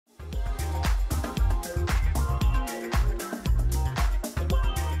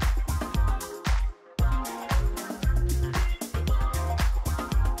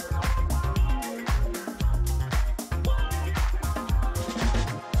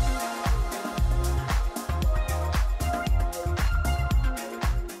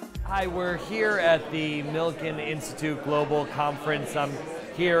Hi, we're here at the Milken Institute Global Conference. I'm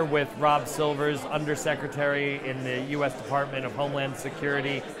here with Rob Silvers, Undersecretary in the U.S. Department of Homeland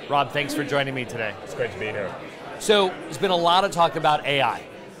Security. Rob, thanks for joining me today. It's great to be here. So, there's been a lot of talk about AI.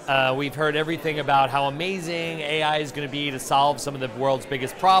 We've heard everything about how amazing AI is going to be to solve some of the world's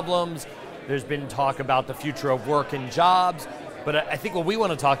biggest problems. There's been talk about the future of work and jobs. But I think what we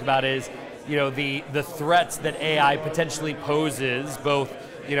want to talk about is, the threats that AI potentially poses, both,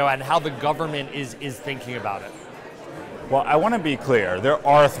 and how the government is thinking about it. Well, I want to be clear. There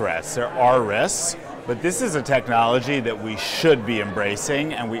are threats, there are risks, but this is a technology that we should be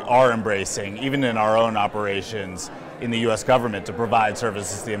embracing, and we are embracing, even in our own operations in the U.S. government, to provide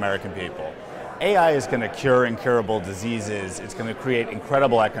services to the American people. AI is going to cure incurable diseases. It's going to create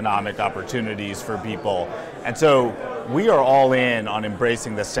incredible economic opportunities for people. And so we are all in on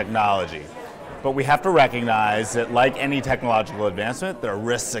embracing this technology. But we have to recognize that, like any technological advancement, there are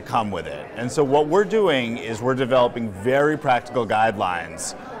risks that come with it. And so what we're doing is we're developing very practical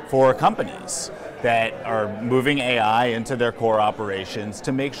guidelines for companies that are moving AI into their core operations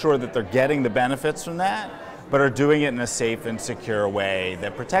to make sure that they're getting the benefits from that, but are doing it in a safe and secure way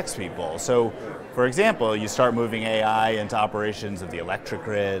that protects people. So, for example, you start moving AI into operations of the electric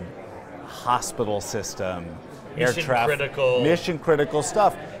grid, hospital system, air traffic, mission critical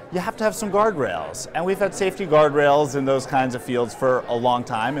stuff. You have to have some guardrails. And we've had safety guardrails in those kinds of fields for a long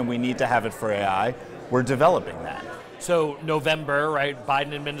time, and we need to have it for AI. We're developing that. So November, right,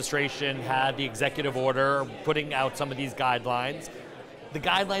 Biden administration had the executive order putting out some of these guidelines. The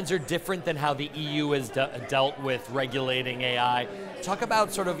guidelines are different than how the EU has dealt with regulating AI. Talk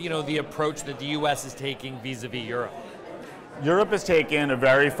about sort of, the approach that the US is taking vis-a-vis Europe. Europe has taken a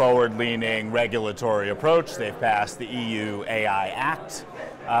very forward-leaning regulatory approach. They've passed the EU AI Act.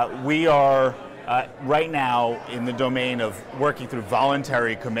 We are right now in the domain of working through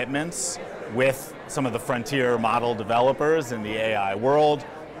voluntary commitments with some of the frontier model developers in the AI world.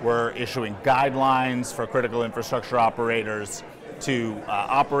 We're issuing guidelines for critical infrastructure operators to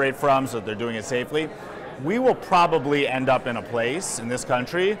operate from, so that they're doing it safely. We will probably end up in a place in this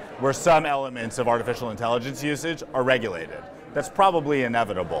country where some elements of artificial intelligence usage are regulated. That's probably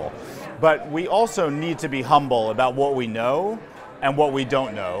inevitable. But we also need to be humble about what we know and what we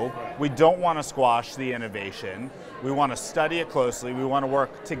don't know. We don't want to squash the innovation. We want to study it closely. We want to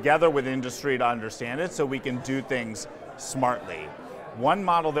work together with industry to understand it so we can do things smartly. One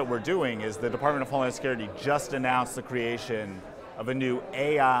model that we're doing is the Department of Homeland Security just announced the creation of a new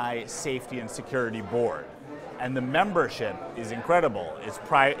AI Safety and Security Board. And the membership is incredible.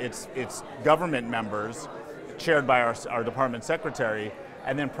 It's government members, chaired by our department secretary,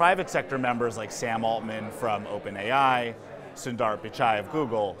 and then private sector members like Sam Altman from OpenAI, Sundar Pichai of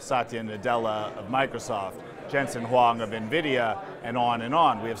Google, Satya Nadella of Microsoft, Jensen Huang of NVIDIA, and on and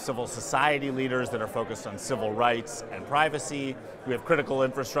on. We have civil society leaders that are focused on civil rights and privacy. We have critical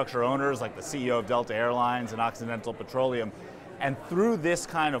infrastructure owners like the CEO of Delta Airlines and Occidental Petroleum. And through this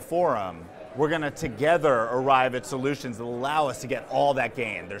kind of forum, we're going to together arrive at solutions that allow us to get all that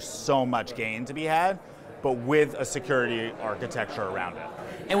gain. There's so much gain to be had, but with a security architecture around it.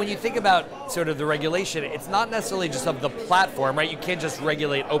 And when you think about sort of the regulation, it's not necessarily just of the platform, right? You can't just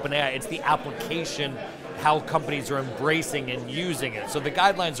regulate OpenAI, it's the application, how companies are embracing and using it. So the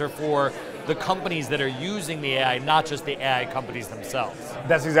guidelines are for the companies that are using the AI, not just the AI companies themselves.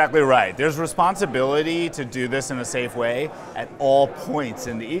 That's exactly right. There's responsibility to do this in a safe way at all points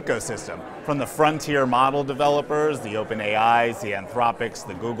in the ecosystem, from the frontier model developers, the OpenAIs, the Anthropics,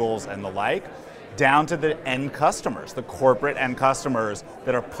 the Googles, and the like, down to the end customers, the corporate end customers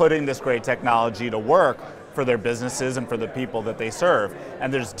that are putting this great technology to work for their businesses and for the people that they serve.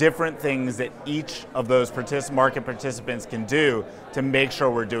 And there's different things that each of those market participants can do to make sure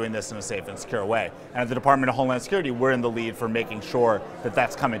we're doing this in a safe and secure way. And at the Department of Homeland Security, we're in the lead for making sure that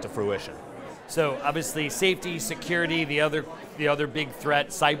that's coming to fruition. So obviously safety, security, the other big threat,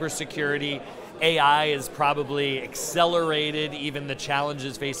 cybersecurity. AI has probably accelerated even the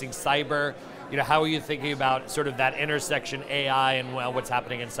challenges facing cyber. How are you thinking about sort of that intersection AI and what's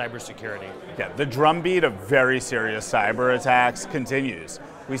happening in cybersecurity? Yeah, the drumbeat of very serious cyber attacks continues.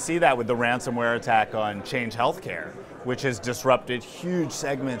 We see that with the ransomware attack on Change Healthcare, which has disrupted huge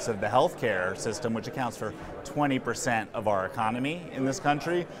segments of the healthcare system, which accounts for 20% of our economy in this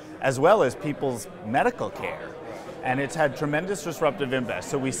country, as well as people's medical care. And it's had tremendous disruptive impact.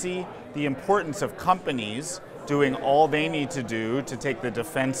 So we see the importance of companies doing all they need to do to take the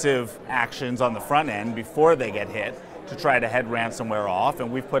defensive actions on the front end before they get hit to try to head ransomware off,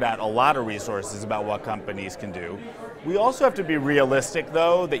 and we've put out a lot of resources about what companies can do. We also have to be realistic,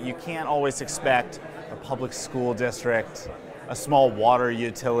 though, that you can't always expect a public school district, a small water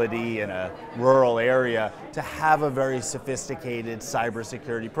utility in a rural area to have a very sophisticated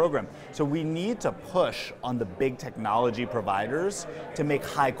cybersecurity program. So we need to push on the big technology providers to make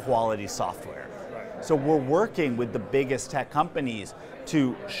high quality software. So we're working with the biggest tech companies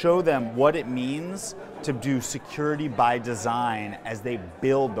to show them what it means to do security by design as they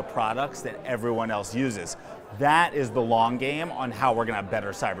build the products that everyone else uses. That is the long game on how we're going to have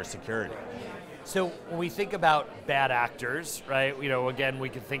better cybersecurity. So when we think about bad actors, right, again, we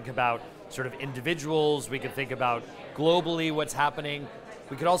could think about sort of individuals, we could think about globally what's happening.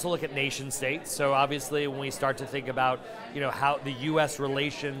 We could also look at nation states. So obviously when we start to think about, how the US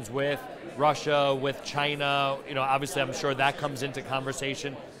relations with Russia, with China, obviously I'm sure that comes into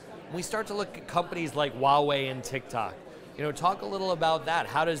conversation. When we start to look at companies like Huawei and TikTok, talk a little about that.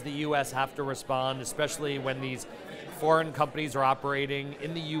 How does the US have to respond, especially when these foreign companies are operating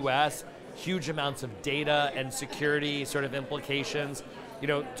in the US, huge amounts of data and security sort of implications.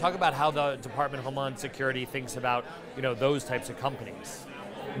 Talk about how the Department of Homeland Security thinks about, those types of companies.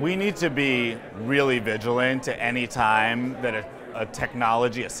 We need to be really vigilant at any time that a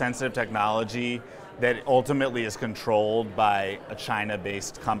technology, a sensitive technology that ultimately is controlled by a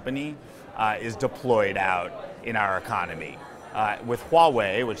China-based company is deployed out in our economy. With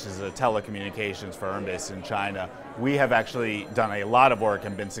Huawei, which is a telecommunications firm based in China, we have actually done a lot of work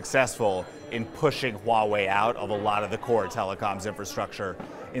and been successful in pushing Huawei out of a lot of the core telecoms infrastructure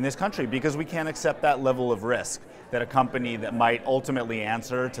in this country because we can't accept that level of risk that a company that might ultimately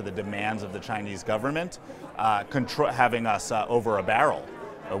answer to the demands of the Chinese government having us over a barrel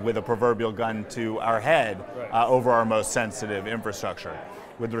with a proverbial gun to our head over our most sensitive infrastructure.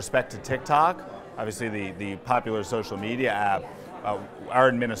 With respect to TikTok, obviously the popular social media app, our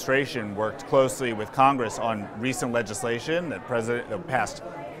administration worked closely with Congress on recent legislation that passed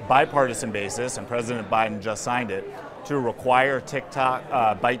bipartisan basis, and President Biden just signed it, to require TikTok,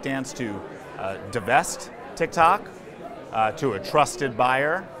 ByteDance to divest TikTok to a trusted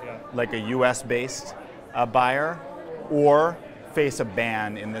buyer, like a US-based buyer, or face a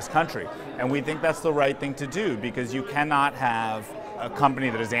ban in this country. And we think that's the right thing to do because you cannot have a company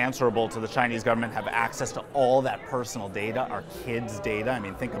that is answerable to the Chinese government have access to all that personal data, our kids' data. I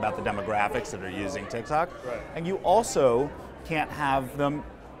mean, think about the demographics that are using TikTok. Right. And you also can't have them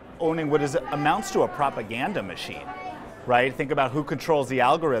owning what amounts to a propaganda machine, right? Think about who controls the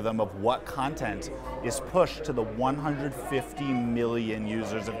algorithm of what content is pushed to the 150 million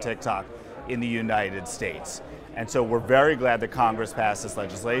users of TikTok in the United States. And so we're very glad that Congress passed this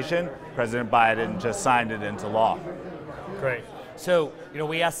legislation. President Biden just signed it into law. Great. So,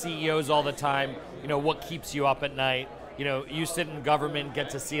 we ask CEOs all the time, what keeps you up at night? You sit in government, get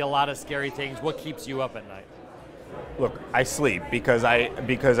to see a lot of scary things. What keeps you up at night? Look, I sleep because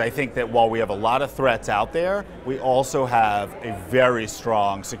I think that while we have a lot of threats out there, we also have a very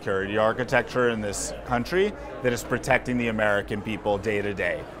strong security architecture in this country that is protecting the American people day to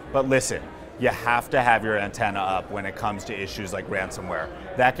day. But listen, you have to have your antenna up when it comes to issues like ransomware.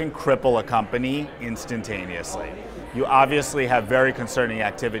 That can cripple a company instantaneously. You obviously have very concerning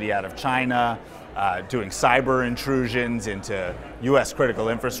activity out of China, doing cyber intrusions into US critical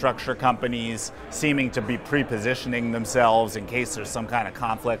infrastructure companies, seeming to be pre-positioning themselves in case there's some kind of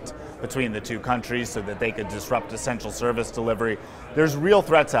conflict between the two countries so that they could disrupt essential service delivery. There's real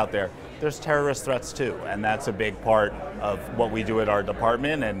threats out there. There's terrorist threats too, and that's a big part of what we do at our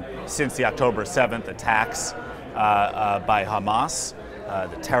department. And since the October 7th attacks by Hamas,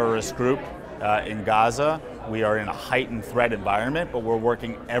 the terrorist group in Gaza, we are in a heightened threat environment, but we're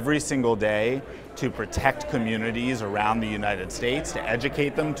working every single day to protect communities around the United States, to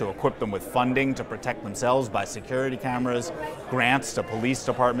educate them, to equip them with funding to protect themselves by security cameras, grants to police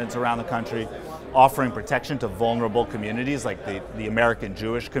departments around the country, offering protection to vulnerable communities like the American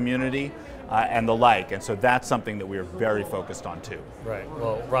Jewish community and the like. And so that's something that we are very focused on too. Right.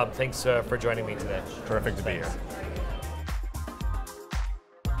 Well, Rob, thanks for joining me today. Terrific to be here.